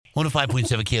105.7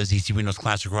 KOZC Reno's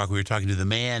Classic Rock. We were talking to the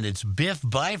man. It's Biff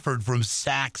Byford from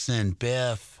Saxon.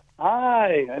 Biff.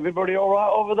 Hi, everybody all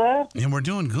right over there? And we're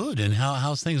doing good. And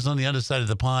how's things on the other side of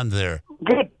the pond there?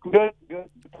 Good, good, good.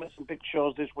 We played some big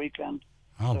shows this weekend.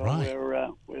 All so right.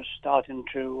 we're starting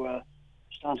to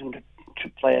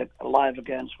play live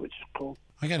again, which is cool.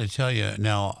 I got to tell you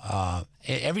now,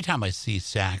 every time I see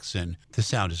Saxon, the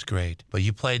sound is great. But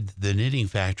you played the Knitting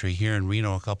Factory here in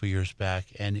Reno a couple years back,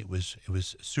 and it was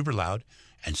super loud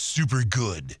and super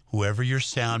good. Whoever your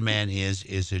sound man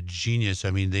is a genius.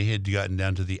 I mean, they had gotten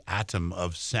down to the atom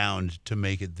of sound to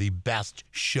make it the best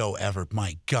show ever.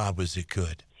 My God, was it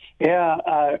good. Yeah,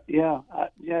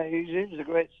 he's a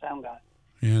great sound guy.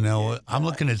 You know, I'm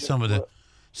looking at some of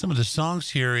the songs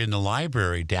here in the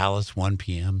library. Dallas, 1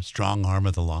 p.m., Strong Arm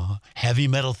of the Law, Heavy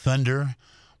Metal Thunder,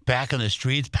 Back on the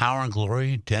Streets, Power and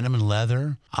Glory, Denim and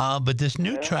Leather. But this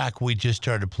new track we just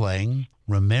started playing,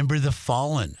 Remember the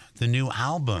Fallen, the new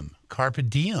album, Carpe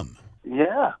Diem.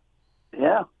 Yeah.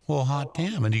 Well, hot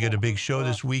damn. And you got a big show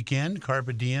this weekend.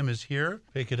 Carpe Diem is here.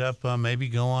 Pick it up, maybe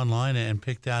go online and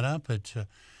pick that up. But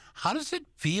how does it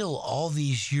feel all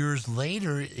these years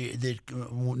later that,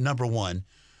 number one,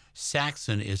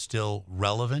 Saxon is still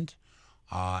relevant,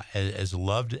 as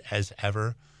loved as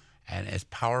ever, and as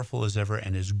powerful as ever,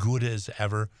 and as good as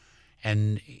ever.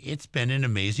 And it's been an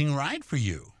amazing ride for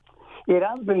you. It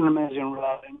has been an amazing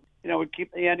ride. You know, we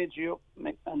keep the energy up,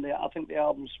 and I think the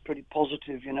album's pretty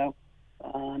positive, you know.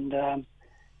 And,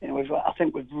 you know, I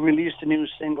think we've released a new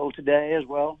single today as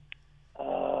well,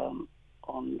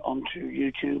 onto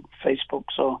YouTube, Facebook.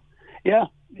 So, yeah,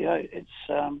 it's...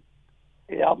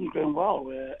 the album's going well.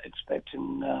 We're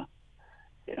expecting,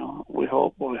 you know, we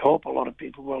hope a lot of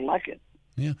people will like it.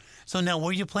 Yeah. So now, where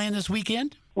are you playing this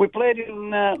weekend? We played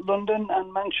in London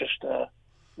and Manchester.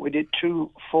 We did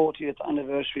two 40th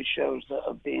anniversary shows that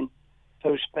have been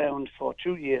postponed for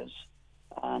 2 years.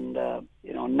 And,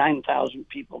 you know, 9,000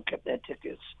 people kept their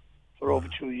tickets for over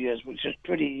 2 years, which is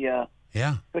pretty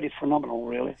phenomenal,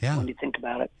 really, when you think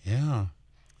about it. Yeah.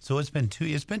 So it's been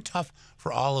tough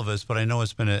for all of us, but I know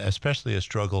it's been especially a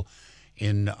struggle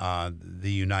in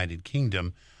the United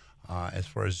Kingdom as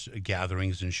far as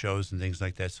gatherings and shows and things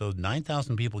like that. So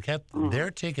 9,000 people kept their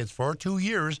tickets for 2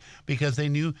 years because they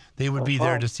knew they would be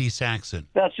there to see Saxon.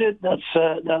 That's it.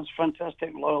 That's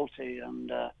fantastic loyalty,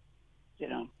 and you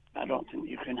know, I don't think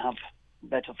you can have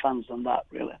better fans than that,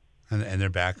 really. And they're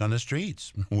back on the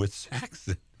streets with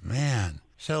Saxon, man.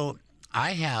 So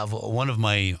I have one of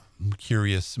my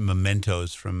curious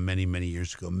mementos from many, many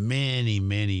years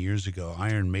ago,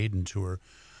 Iron Maiden tour,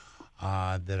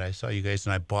 that I saw you guys,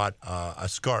 and I bought a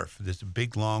scarf, this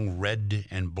big, long red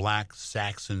and black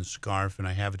Saxon scarf, and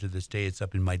I have it to this day. It's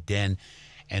up in my den,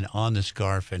 and on the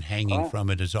scarf and hanging from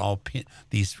it is all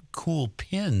these cool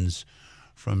pins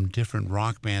from different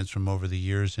rock bands from over the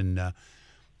years, and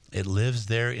it lives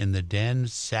there in the den,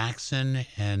 Saxon,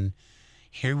 and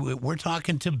here we're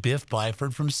talking to Biff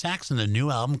Byford from Saxon, the new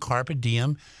album, Carpe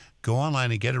Diem. Go online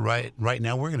and get it right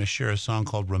now. We're going to share a song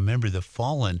called Remember the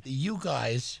Fallen. You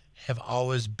guys have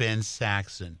always been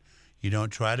Saxon. You don't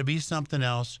try to be something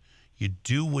else. You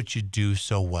do what you do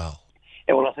so well.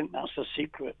 Yeah, well, I think that's the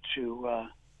secret to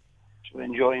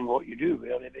enjoying what you do,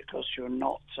 really, because you're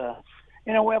not...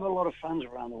 you know, we have a lot of fans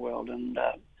around the world, and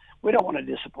we don't want to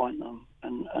disappoint them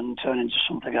and turn into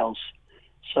something else.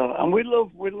 So, and we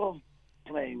love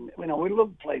playing, you know, we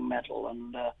love playing metal,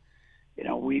 and you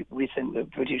know, we think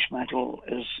that British metal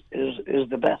is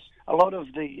the best. A lot of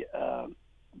the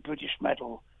British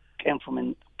metal came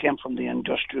from the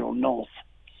industrial north,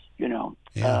 you know.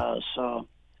 So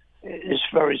it's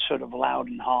very sort of loud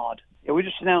and hard. Yeah, we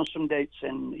just announced some dates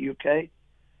in the UK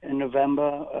in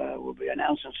November. We'll be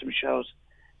announcing some shows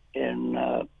in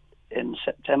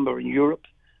September in Europe.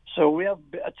 So we have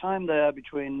a time there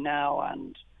between now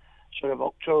and sort of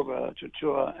October to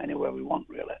tour anywhere we want,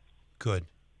 really. Good.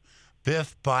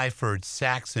 Biff Byford,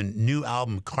 Saxon, new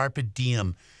album, Carpe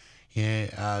Diem.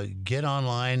 Get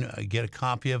online, get a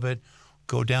copy of it,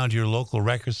 go down to your local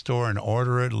record store and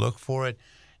order it, look for it.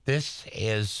 This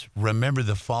is Remember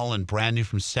the Fallen, brand new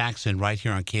from Saxon, right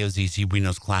here on KOZC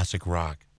Reno's Classic Rock.